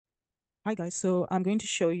Hi guys, so I'm going to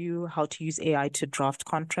show you how to use AI to draft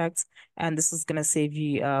contracts, and this is going to save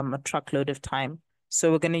you a truckload of time.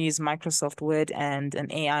 So we're going to use Microsoft Word and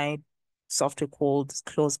an AI software called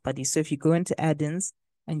Clausebuddy. So if you go into add-ins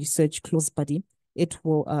and you search Clausebuddy, it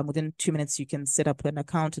will within 2 minutes you can set up an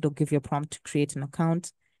account. It'll give you a prompt to create an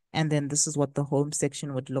account, and then this is what the home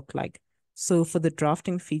section would look like. So for the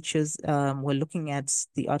drafting features, we're looking at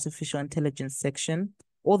the artificial intelligence section.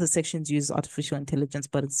 All the sections use artificial intelligence,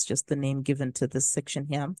 but it's just the name given to this section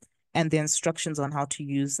here. And the instructions on how to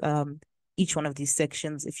use each one of these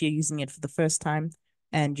sections if you're using it for the first time.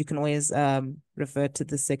 And you can always refer to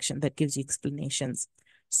the section that gives you explanations.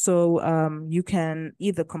 So you can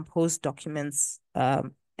either compose documents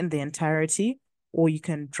in the entirety, or you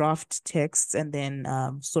can draft texts and then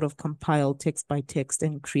sort of compile text by text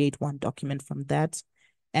and create one document from that.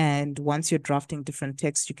 And once you're drafting different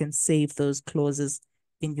texts, you can save those clauses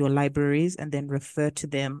in your libraries and then refer to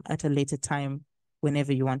them at a later time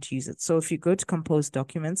whenever you want to use it. So if you go to compose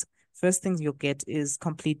documents, first things you'll get is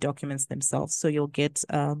complete documents themselves. So you'll get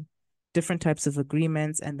different types of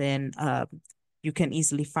agreements, and then you can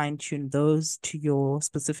easily fine tune those to your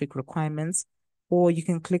specific requirements. Or you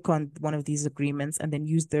can click on one of these agreements and then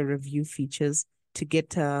use the review features to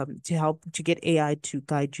get to get AI to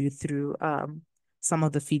guide you through some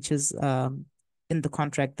of the features in the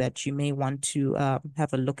contract that you may want to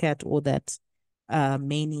have a look at, or that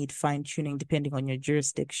may need fine tuning depending on your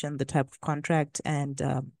jurisdiction, the type of contract, and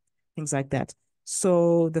things like that.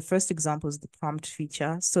 So the first example is the prompt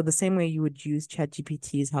feature. So the same way you would use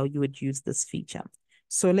ChatGPT is how you would use this feature.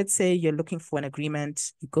 So let's say you're looking for an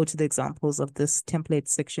agreement. You go to the examples of this template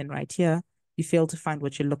section right here. You fail to find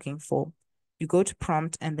what you're looking for. You go to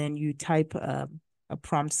prompt and then you type a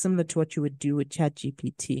prompt similar to what you would do with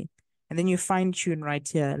ChatGPT. And then you fine tune right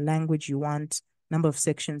here, language you want, number of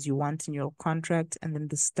sections you want in your contract, and then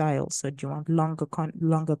the style. So do you want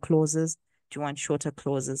longer clauses? Do you want shorter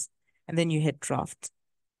clauses? And then you hit draft.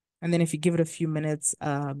 And then if you give it a few minutes,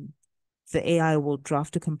 the AI will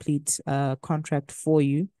draft a complete contract for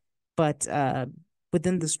you. But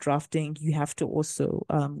within this drafting, you have to also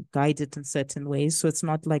guide it in certain ways. So it's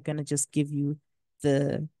not like going to just give you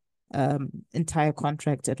the entire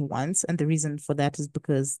contract at once. And the reason for that is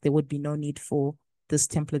because there would be no need for this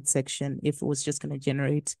template section if it was just going to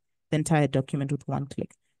generate the entire document with one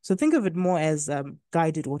click. So think of it more as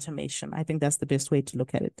guided automation. I think that's the best way to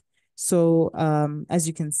look at it. So as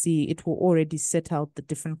you can see, it will already set out the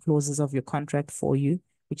different clauses of your contract for you,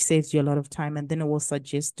 which saves you a lot of time, and then it will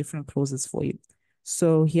suggest different clauses for you.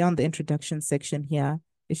 So here on the introduction section here,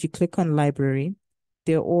 if you click on library,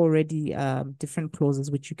 there are already different clauses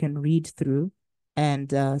which you can read through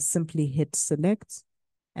and simply hit select,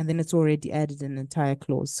 and then it's already added an entire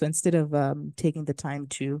clause. So instead of taking the time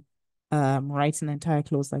to write an entire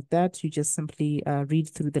clause like that, you just simply read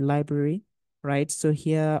through the library, right? So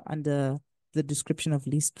here under the description of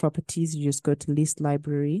leased properties, you just go to leased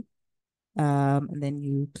library, and then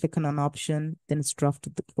you click on an option, then it's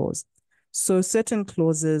drafted the clause. So certain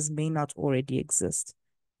clauses may not already exist.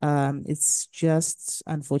 It's just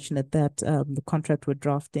unfortunate that the contract we're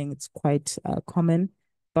drafting, it's quite common,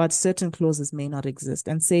 but certain clauses may not exist.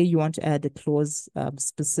 And say you want to add a clause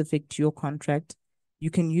specific to your contract, you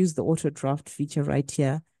can use the auto draft feature right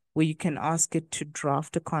here, where you can ask it to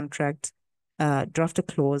draft a contract, draft a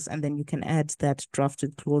clause, and then you can add that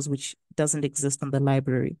drafted clause which doesn't exist on the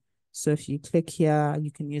library. So if you click here, you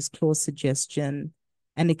can use clause suggestion,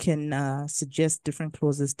 and it can suggest different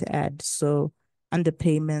clauses to add. So under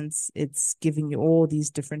payments, it's giving you all these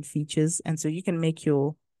different features. And so you can make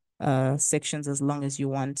your sections as long as you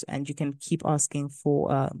want, and you can keep asking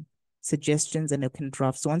for suggestions and it can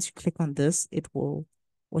draft. So once you click on this, it will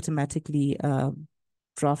automatically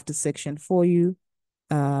draft a section for you.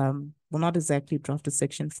 Well, not exactly draft a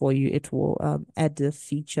section for you. It will add a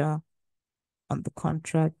feature on the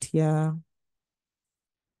contract here.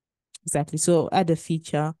 Exactly. So add a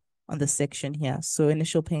feature on the section here. So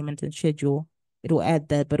initial payment and schedule, it will add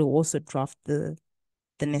that, but it will also draft the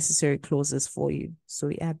necessary clauses for you. So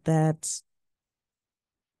we add that,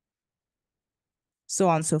 so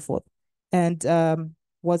on and so forth. And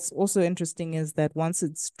what's also interesting is that once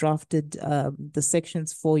it's drafted the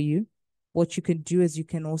sections for you, what you can do is you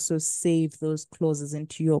can also save those clauses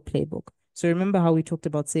into your playbook. So remember how we talked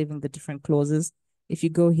about saving the different clauses? If you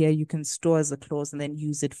go here, you can store as a clause and then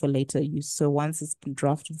use it for later use. So once it's been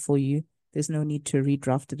drafted for you, there's no need to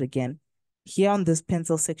redraft it again. Here on this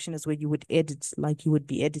pencil section is where you would edit like you would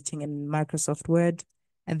be editing in Microsoft Word.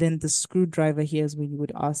 And then the screwdriver here is where you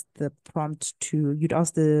would ask the prompt to, you'd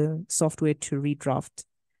ask the software to redraft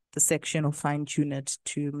the section or fine tune it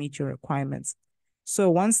to meet your requirements. So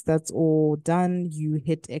once that's all done, you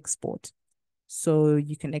hit export. So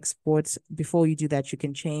you can export. Before you do that, you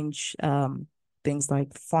can change things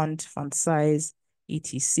like font size,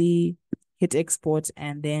 etc. Hit export,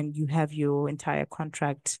 and then you have your entire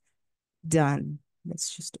contract done.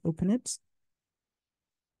 Let's just open it.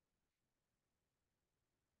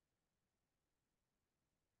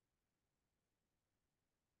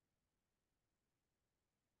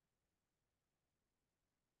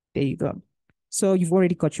 There you go. So you've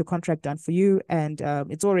already got your contract done for you, and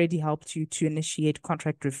it's already helped you to initiate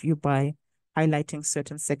contract review by highlighting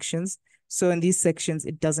certain sections. So in these sections,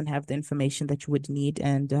 it doesn't have the information that you would need,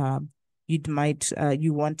 and you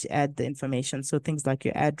want to add the information. So things like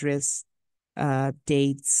your address,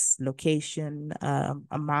 dates, location,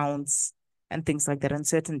 amounts, and things like that, and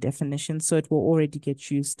certain definitions. So it will already get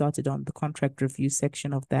you started on the contract review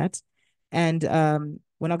section of that. And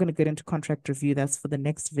we're not going to get into contract review. That's for the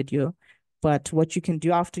next video. But what you can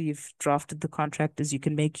do after you've drafted the contract is you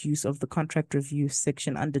can make use of the contract review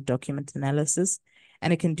section under document analysis.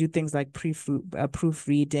 And it can do things like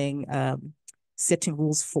proofreading, setting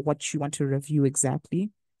rules for what you want to review exactly.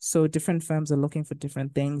 So different firms are looking for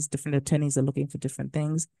different things, different attorneys are looking for different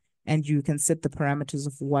things, and you can set the parameters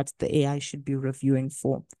of what the AI should be reviewing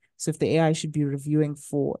for. So if the AI should be reviewing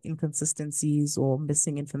for inconsistencies or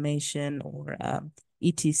missing information or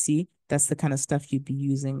etc., that's the kind of stuff you'd be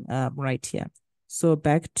using right here. So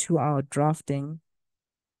back to our drafting.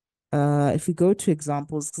 If we go to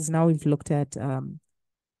examples, because now we've looked at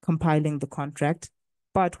compiling the contract,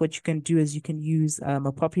 but what you can do is you can use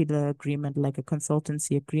a popular agreement like a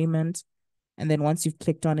consultancy agreement. And then once you've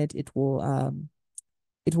clicked on it, it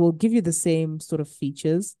will give you the same sort of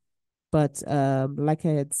features. But like I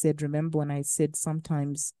had said, remember when I said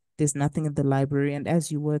sometimes there's nothing in the library, and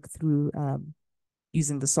as you work through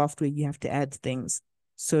using the software, you have to add things.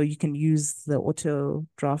 So you can use the auto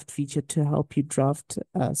draft feature to help you draft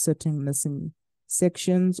certain missing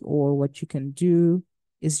sections, or what you can do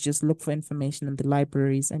is just look for information in the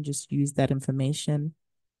libraries and just use that information.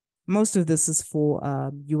 Most of this is for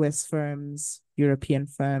US firms, European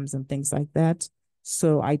firms, and things like that.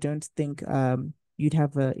 So I don't think you'd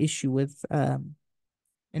have an issue with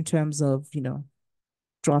in terms of,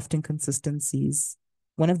 drafting consistencies.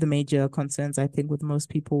 One of the major concerns, I think, with most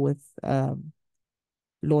people with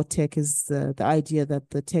law tech is the idea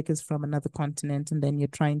that the tech is from another continent and then you're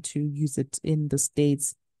trying to use it in the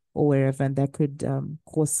States or wherever, and that could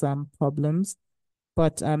cause some problems.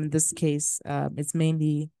 But in this case, it's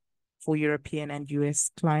mainly for European and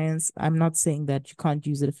US clients. I'm not saying that you can't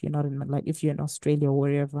use it if you're not in, like, if you're in Australia or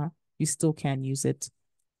wherever, you still can use it.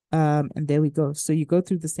 And there we go. So you go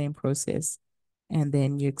through the same process and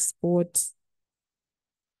then you export.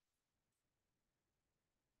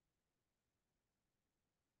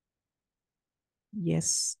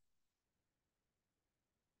 Yes,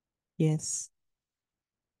 yes.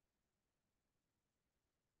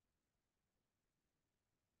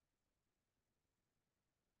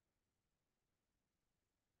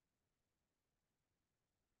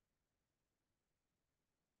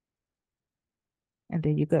 And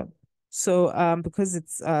there you go. So because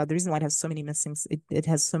it's the reason why it has so many missing it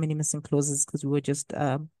has so many missing clauses because we were just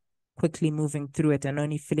quickly moving through it and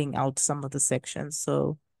only filling out some of the sections.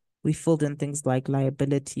 So we filled in things like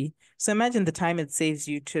liability. So imagine the time it saves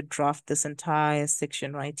you to draft this entire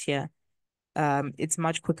section right here. It's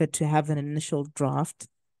much quicker to have an initial draft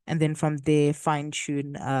and then from there fine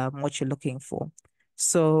tune what you're looking for.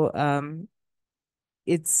 So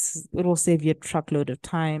it will save you a truckload of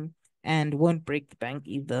time and won't break the bank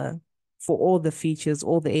either for all the features,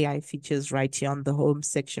 all the AI features right here on the home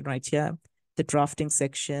section right here, the drafting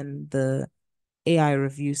section, the AI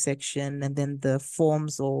review section, and then the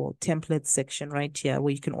forms or templates section right here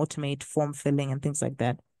where you can automate form filling and things like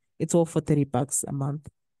that. It's all for $30 a month.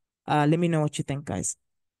 Let me know what you think, guys.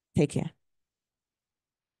 Take care.